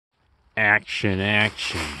Action,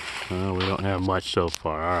 action. Oh, we don't have much so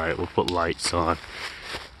far. Alright, we'll put lights on.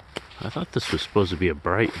 I thought this was supposed to be a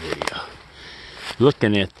bright video.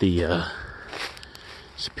 Looking at the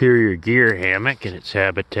Superior Gear hammock and its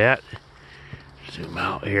habitat. Zoom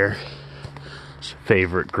out here. It's a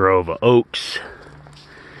favorite grove of oaks.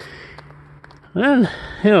 And,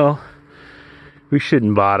 you know, we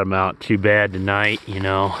shouldn't bottom out too bad tonight, you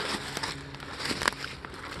know.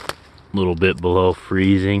 A little bit below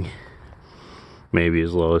freezing. Maybe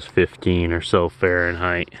as low as 15 or so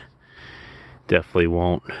Fahrenheit. Definitely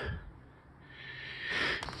won't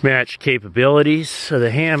match capabilities of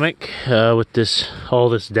the hammock with this, all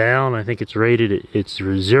this down. I think it's rated, it's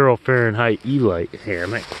 0 Fahrenheit E-Lite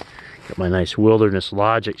hammock. Got my nice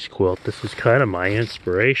Livin'Large quilt. This is kind of my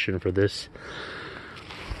inspiration for this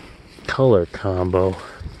color combo.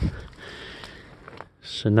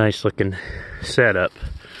 It's a nice looking setup.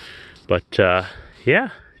 But yeah,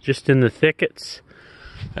 just in the thickets.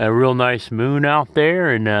 A real nice moon out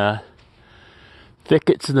there, and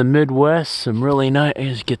thickets in the Midwest. Some really nice,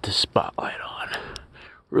 let's get the spotlight on.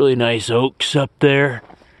 Really nice oaks up there.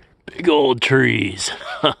 Big old trees.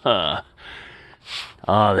 Ah,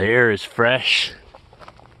 the air is fresh.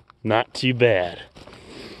 Not too bad.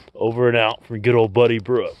 Over and out from good old buddy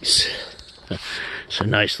Brooks. It's a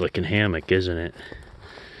nice looking hammock, isn't it?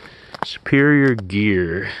 Superior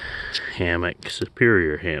Gear hammock.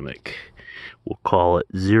 Superior hammock. We'll call it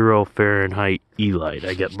 0 Fahrenheit E-Lite.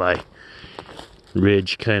 I got my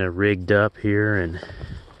ridge kind of rigged up here, and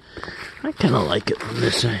I kind of like it from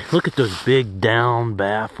this side. Look at those big down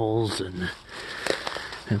baffles, and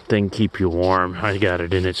that thing keep you warm. I got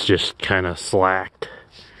it in its just kind of slacked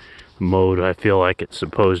mode. I feel like it's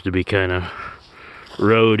supposed to be kind of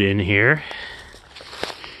rode in here.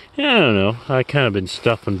 Yeah, I don't know. I kind of been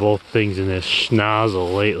stuffing both things in this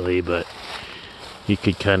schnozzle lately, but you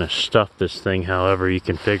could kind of stuff this thing however you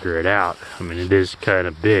can figure it out. I mean, it is kind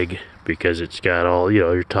of big because it's got all, you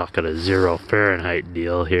know, you're talking a 0 Fahrenheit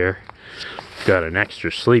deal here. Got an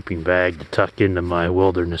extra sleeping bag to tuck into my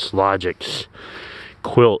Livin'Large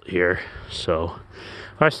quilt here, so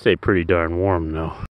I stay pretty darn warm though.